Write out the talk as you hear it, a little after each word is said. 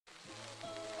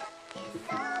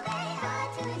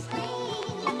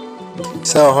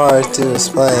So hard to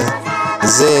explain.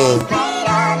 Z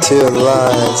to the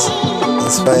lines.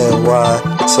 Explain why.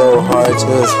 So hard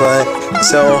to explain.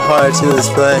 So hard to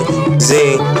explain.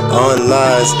 Z on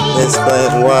lies.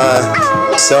 Explain why.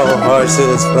 So hard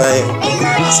to explain.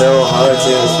 So hard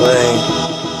to explain.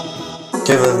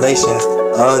 Tribulations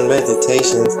on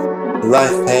meditations.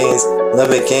 Life pains.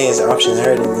 Love it gains. Option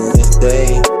hurting in this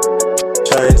day.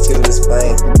 Trying to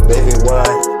explain. Baby why.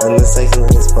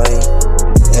 Unmistakably explain.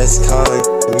 It's calling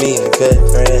me a good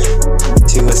friend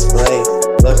to explain.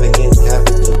 Love against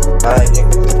happening. I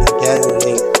agree with the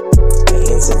gathering.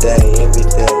 And today, every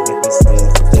day, every day,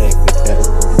 today, because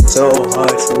so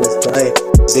hard to explain.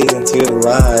 Season to the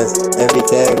lies. Every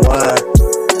day, why?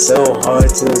 So hard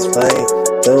to explain.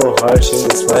 So hard to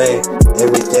explain.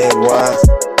 Every day, why?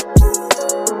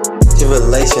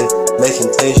 Tribulation, making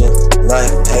contagion,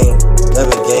 life pain,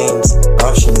 loving games,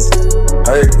 options,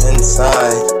 hurt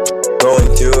inside.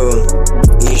 Going through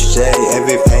each day,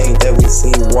 every pain that we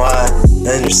see, why?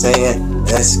 Understand,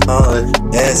 that's calling,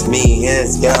 that's me,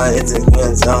 it's God, it's a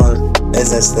hands-on, as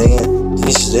I stand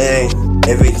each day,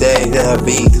 every day that I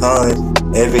be calling,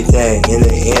 every day, in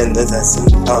the end that I see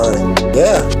calling.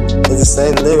 Yeah, it's the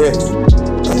same lyric,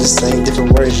 I'm just saying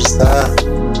different words, your style.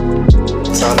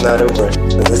 So I'm not over,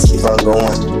 but let's keep on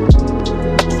going.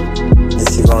 Let's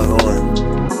keep on going.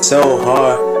 So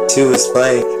hard to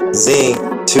explain, Z.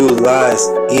 Two lies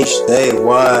each day,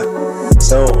 why?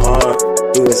 So hard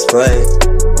to explain.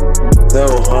 So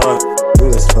hard to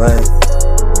explain.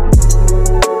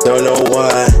 Don't know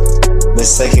why.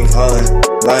 Mistaken calling,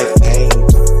 life pain.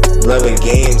 Loving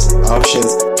games,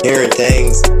 options, hearing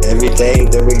things. Every day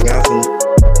that we got them.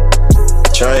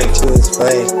 Trying to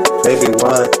explain, baby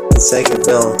why? Mistaken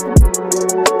feeling.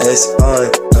 It's fun,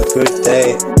 a good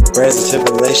day. Friends and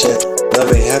tribulation,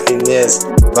 loving happiness.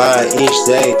 By each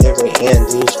day, different end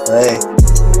each day.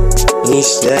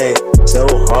 Each day, so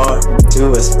hard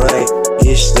to explain.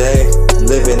 Each day,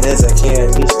 living as I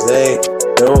can. Each day,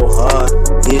 so hard.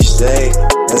 Each day,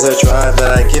 as I try,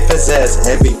 but I get possessed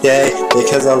every day.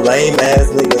 Because I'm lame ass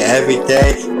nigga every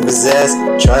day. Possessed,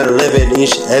 try to live it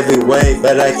each every way,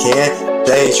 but I can't.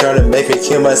 They try to make me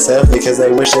kill myself because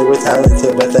they wish they were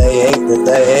talented, but they ain't, that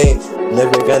they ain't.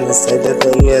 Never gonna say that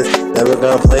they is. Never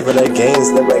gonna play for their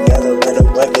games. Never gonna let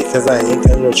them win because I ain't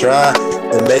gonna try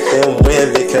to make them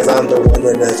win because I'm the one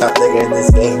in the top nigga in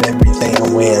this game. Everything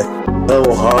I win.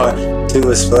 So hard to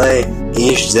explain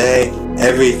each day,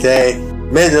 every day.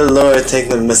 May the Lord take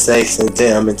the mistakes and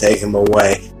damn and take them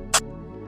away.